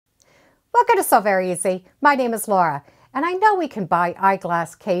Look at it, so very easy. My name is Laura, and I know we can buy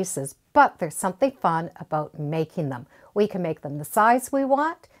eyeglass cases, but there's something fun about making them. We can make them the size we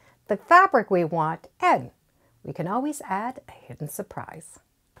want, the fabric we want, and we can always add a hidden surprise.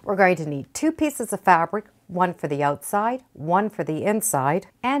 We're going to need 2 pieces of fabric, one for the outside, one for the inside,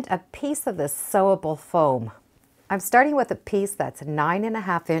 and a piece of this sewable foam. I'm starting with a piece that's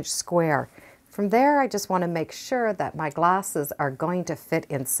 9.5-inch square. From there, I just want to make sure that my glasses are going to fit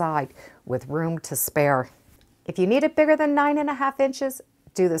inside with room to spare. If you need it bigger than 9.5 inches,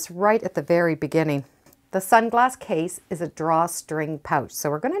 do this right at the very beginning. The sunglass case is a drawstring pouch, so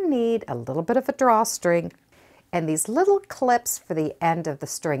we're going to need a little bit of a drawstring and these little clips for the end of the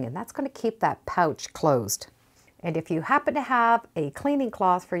string, and that's going to keep that pouch closed. And if you happen to have a cleaning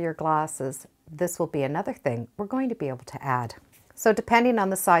cloth for your glasses, this will be another thing we're going to be able to add. So depending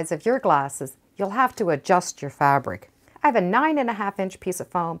on the size of your glasses, you'll have to adjust your fabric. I have a 9.5-inch piece of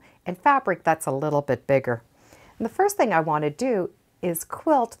foam and fabric that's a little bit bigger. And the first thing I want to do is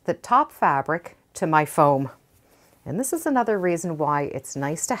quilt the top fabric to my foam. And this is another reason why it's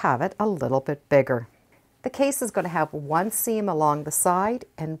nice to have it a little bit bigger. The case is going to have one seam along the side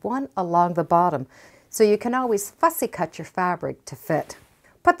and one along the bottom, so you can always fussy cut your fabric to fit.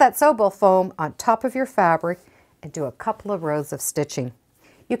 Put that sewable foam on top of your fabric and do a couple of rows of stitching.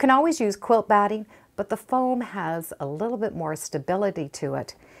 You can always use quilt batting, but the foam has a little bit more stability to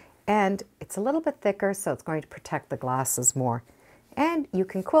it, and it's a little bit thicker, so it's going to protect the glasses more. And you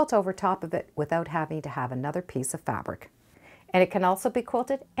can quilt over top of it without having to have another piece of fabric. And it can also be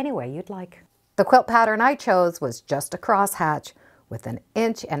quilted any way you'd like. The quilt pattern I chose was just a crosshatch with 1.5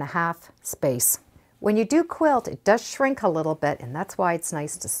 inch space. When you do quilt, it does shrink a little bit, and that's why it's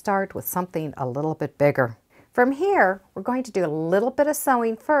nice to start with something a little bit bigger. From here, we're going to do a little bit of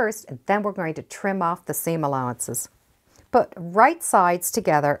sewing first, and then we're going to trim off the seam allowances. Put right sides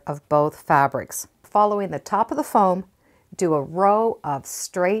together of both fabrics. Following the top of the foam, do a row of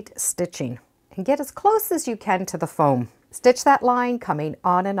straight stitching and get as close as you can to the foam. Stitch that line coming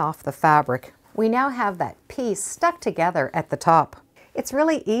on and off the fabric. We now have that piece stuck together at the top. It's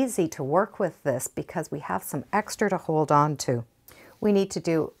really easy to work with this because we have some extra to hold on to. We need to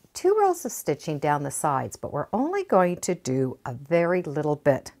do 2 rows of stitching down the sides, but we're only going to do a very little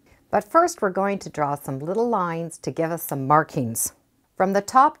bit. But first we're going to draw some little lines to give us some markings. From the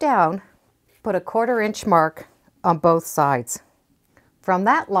top down, put a 1/4 inch mark on both sides. From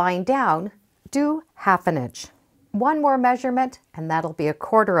that line down, do 1/2 inch. One more measurement and that'll be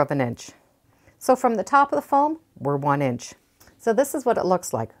 1/4 inch. So from the top of the foam, we're 1 inch. So this is what it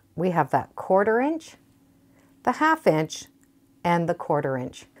looks like. We have that 1/4 inch, the 1/2 inch, and the 1/4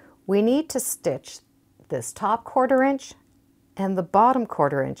 inch. We need to stitch this top 1/4 inch and the bottom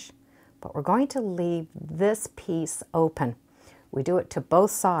 1/4 inch, but we're going to leave this piece open. We do it to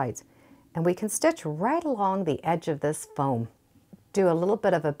both sides, and we can stitch right along the edge of this foam. Do a little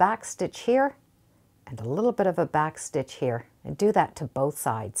bit of a back stitch here and a little bit of a back stitch here, and do that to both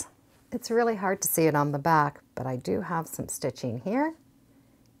sides. It's really hard to see it on the back, but I do have some stitching here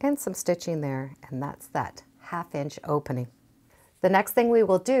and some stitching there, and that's that 1/2 inch opening. The next thing we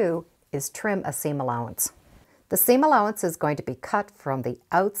will do is trim a seam allowance. The seam allowance is going to be cut from the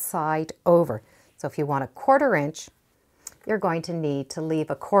outside over. So if you want 1/4 inch, you're going to need to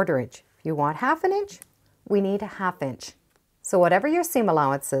leave 1/4 inch. If you want 1/2 inch, we need 1/2 inch. So whatever your seam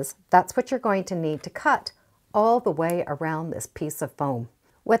allowance is, that's what you're going to need to cut all the way around this piece of foam.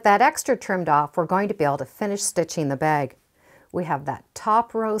 With that extra trimmed off, we're going to be able to finish stitching the bag. We have that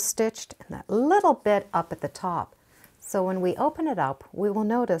top row stitched and that little bit up at the top. So when we open it up, we will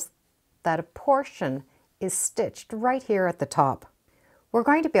notice that a portion is stitched right here at the top. We're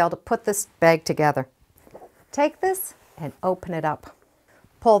going to be able to put this bag together. Take this and open it up.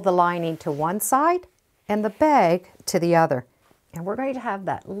 Pull the lining to one side and the bag to the other. And we're going to have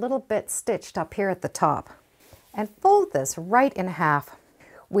that little bit stitched up here at the top. And fold this right in half.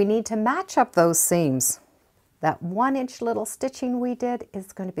 We need to match up those seams. That 1 inch little stitching we did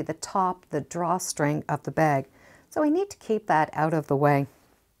is going to be the top, the drawstring of the bag. So we need to keep that out of the way.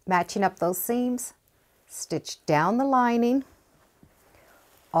 Matching up those seams, stitch down the lining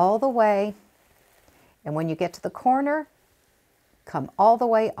all the way. And when you get to the corner, come all the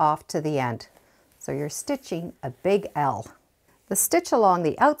way off to the end. So you're stitching a big L. The stitch along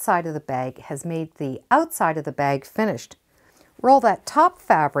the outside of the bag has made the outside of the bag finished. Roll that top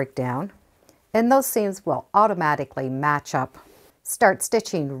fabric down, and those seams will automatically match up. Start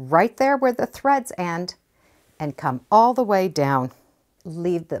stitching right there where the threads end and come all the way down.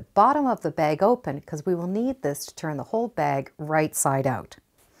 Leave the bottom of the bag open because we will need this to turn the whole bag right side out.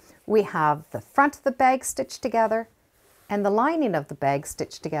 We have the front of the bag stitched together and the lining of the bag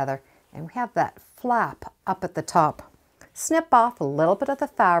stitched together, and we have that flap up at the top. Snip off a little bit of the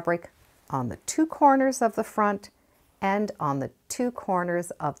fabric on the two corners of the front and on the two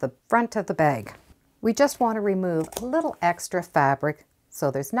corners of the front of the bag. We just want to remove a little extra fabric so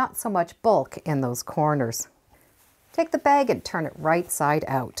there's not so much bulk in those corners. Take the bag and turn it right side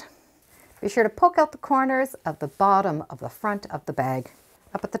out. Be sure to poke out the corners of the bottom of the front of the bag.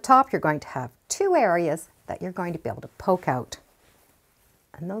 Up at the top, you're going to have two areas that you're going to be able to poke out.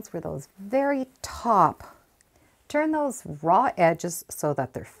 And those were those very top. Turn those raw edges so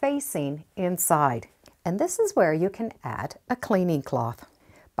that they're facing inside. And this is where you can add a cleaning cloth.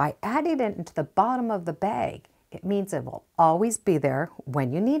 By adding it into the bottom of the bag, it means it will always be there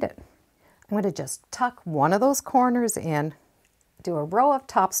when you need it. I'm going to just tuck one of those corners in, do a row of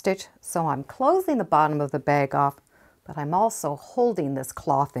top stitch so I'm closing the bottom of the bag off, but I'm also holding this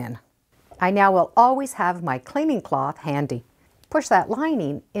cloth in. I now will always have my cleaning cloth handy. Push that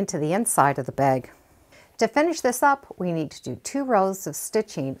lining into the inside of the bag. To finish this up, we need to do 2 rows of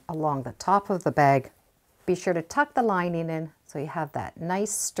stitching along the top of the bag. Be sure to tuck the lining in so you have that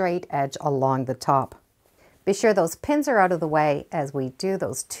nice straight edge along the top. Be sure those pins are out of the way as we do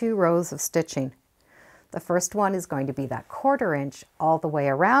those 2 rows of stitching. The first one is going to be that 1/4 inch all the way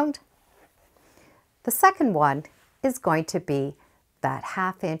around. The second one is going to be that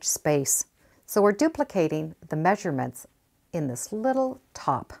 1/2 inch space. So we're duplicating the measurements in this little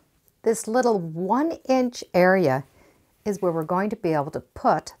top. This little 1 inch area is where we're going to be able to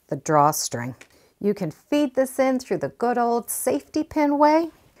put the drawstring. You can feed this in through the good old safety pin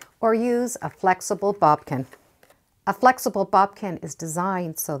way or use a flexible bobbin. A flexible bobbin is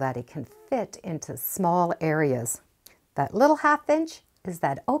designed so that it can fit into small areas. That little 1/2 inch is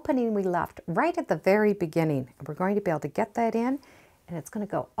that opening we left right at the very beginning. And we're going to be able to get that in, and it's going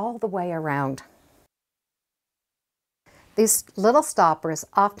to go all the way around. These little stoppers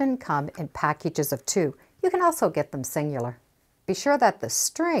often come in packages of 2. You can also get them singular. Be sure that the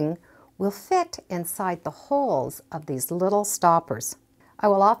string will fit inside the holes of these little stoppers. I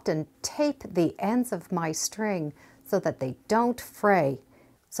will often tape the ends of my string so that they don't fray.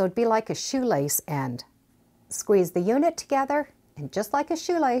 So it'd be like a shoelace end. Squeeze the unit together and just like a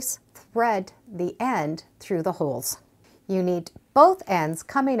shoelace, thread the end through the holes. You need both ends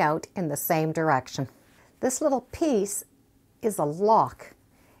coming out in the same direction. This little piece is a lock,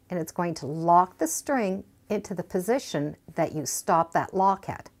 and it's going to lock the string into the position that you stop that lock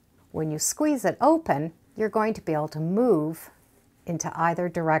at. When you squeeze it open, you're going to be able to move into either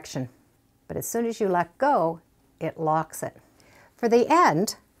direction. But as soon as you let go, it locks it. For the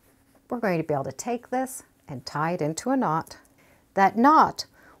end, we're going to be able to take this and tie it into a knot. That knot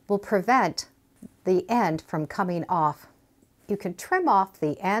will prevent the end from coming off. You can trim off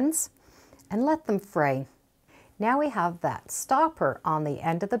the ends and let them fray. Now we have that stopper on the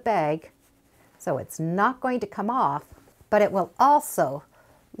end of the bag, so it's not going to come off, but it will also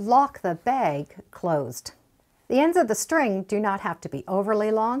lock the bag closed. The ends of the string do not have to be overly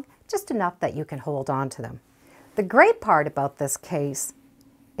long, just enough that you can hold on to them. The great part about this case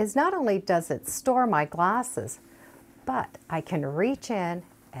is not only does it store my glasses, but I can reach in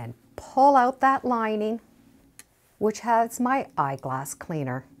and pull out that lining, which has my eyeglass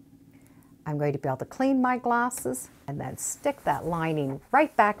cleaner. I'm going to be able to clean my glasses and then stick that lining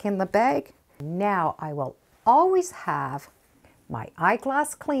right back in the bag. Now I will always have my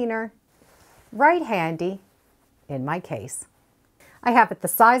eyeglass cleaner right handy in my case. I have it the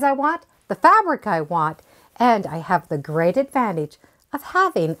size I want, the fabric I want, and I have the great advantage of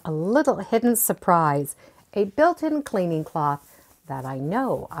having a little hidden surprise, a built-in cleaning cloth that I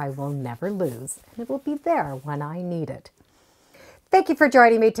know I will never lose, and it will be there when I need it. Thank you for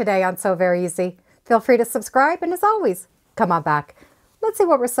joining me today on Sew Very Easy. Feel free to subscribe, and as always, come on back. Let's see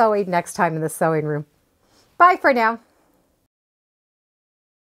what we're sewing next time in the sewing room. Bye for now.